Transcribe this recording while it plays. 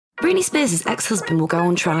Britney Spears' ex-husband will go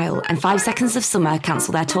on trial and 5 Seconds of Summer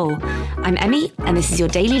cancel their tour. I'm Emmy, and this is your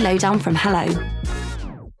Daily Lowdown from Hello.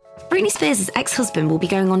 Britney Spears' ex-husband will be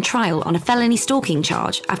going on trial on a felony stalking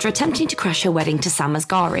charge after attempting to crash her wedding to Sam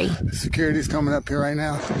Asghari. Security's coming up here right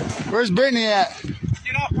now. Where's Britney at?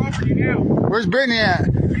 Get off property now. Where's Britney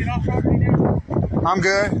at? Get off property now. I'm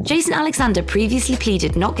good. Jason Alexander previously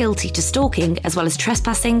pleaded not guilty to stalking as well as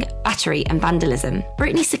trespassing, battery and vandalism.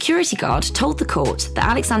 Britney's security guard told the court that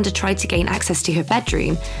Alexander tried to gain access to her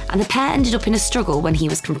bedroom and the pair ended up in a struggle when he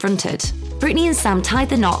was confronted. Britney and Sam tied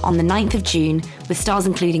the knot on the 9th of June, with stars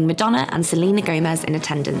including Madonna and Selena Gomez in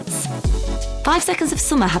attendance. 5 Seconds of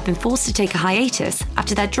Summer have been forced to take a hiatus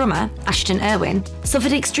after their drummer, Ashton Irwin,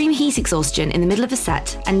 suffered extreme heat exhaustion in the middle of a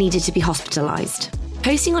set and needed to be hospitalised.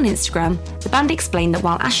 Posting on Instagram, the band explained that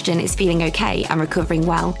while Ashton is feeling okay and recovering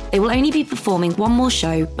well, they will only be performing one more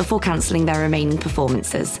show before cancelling their remaining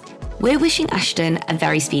performances. We're wishing Ashton a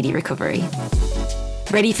very speedy recovery.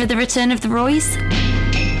 Ready for the return of the Roys?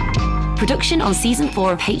 Production on Season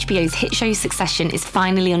 4 of HBO's hit show Succession is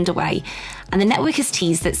finally underway, and the network has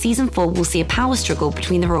teased that Season 4 will see a power struggle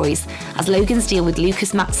between the Roys as Logan's deal with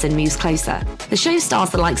Lucas Matson moves closer. The show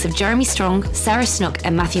stars the likes of Jeremy Strong, Sarah Snook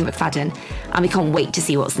and Matthew McFadden, and we can't wait to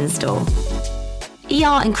see what's in store.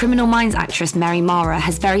 ER and Criminal Minds actress Mary Mara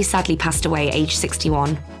has very sadly passed away at age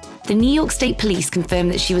 61. The New York State Police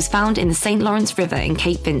confirmed that she was found in the St. Lawrence River in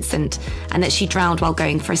Cape Vincent and that she drowned while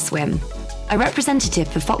going for a swim. A representative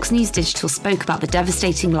for Fox News Digital spoke about the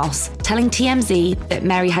devastating loss, telling TMZ that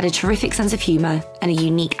Mary had a terrific sense of humour and a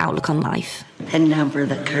unique outlook on life. Heading down for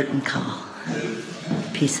the curtain call.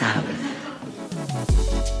 Peace out.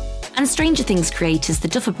 And Stranger Things creators the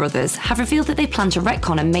Duffer Brothers have revealed that they plan to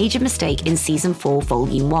retcon a major mistake in Season 4,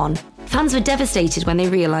 Volume 1. Fans were devastated when they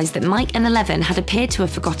realised that Mike and Eleven had appeared to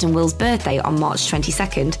have forgotten Will's birthday on March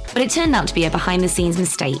 22nd, but it turned out to be a behind-the-scenes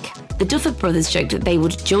mistake. The Duffer Brothers joked that they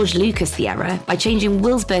would George Lucas the error by changing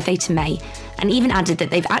Will's birthday to May, and even added that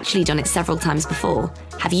they've actually done it several times before.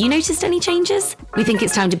 Have you noticed any changes? We think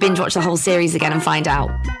it's time to binge-watch the whole series again and find out.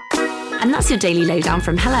 And that's your Daily Lowdown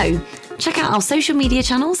from Hello. Check out our social media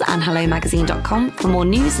channels and hellomagazine.com for more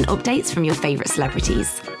news and updates from your favourite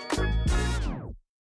celebrities.